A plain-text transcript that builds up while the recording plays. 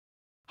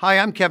Hi,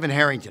 I'm Kevin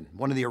Harrington,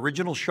 one of the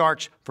original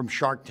sharks from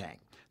Shark Tank.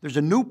 There's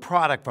a new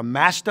product from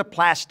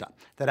MastaPlasta's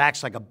that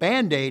acts like a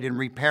Band-Aid in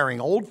repairing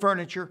old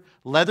furniture,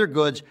 leather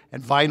goods,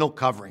 and vinyl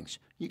coverings.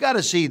 You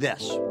gotta see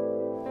this.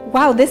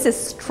 Wow, this is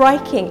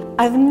striking.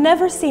 I've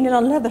never seen it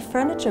on leather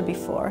furniture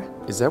before.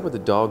 Is that where the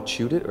dog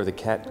chewed it or the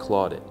cat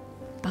clawed it?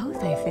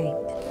 Both, I think.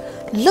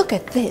 Look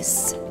at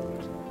this.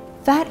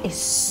 That is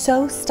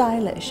so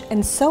stylish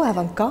and so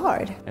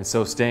avant-garde. And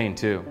so stained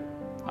too.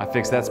 I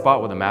fixed that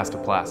spot with a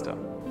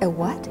MastaPlasta. A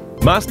what?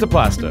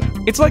 MastaPlasta's.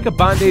 It's like a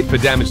Band-Aid for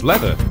damaged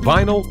leather,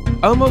 vinyl,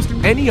 almost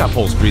any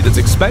upholstery that's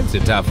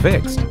expensive to have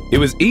fixed. It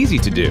was easy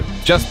to do.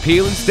 Just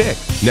peel and stick.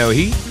 No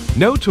heat,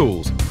 no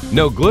tools,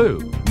 no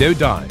glue, no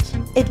dyes.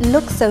 It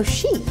looks so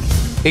chic.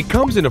 It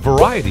comes in a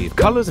variety of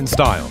colors and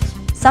styles.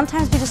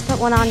 Sometimes we just put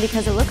one on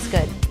because it looks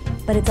good,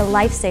 but it's a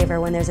lifesaver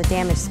when there's a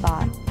damaged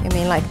spot. You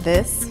mean like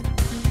this?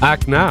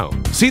 Act now.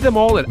 See them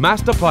all at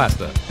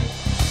MastaPlasta's.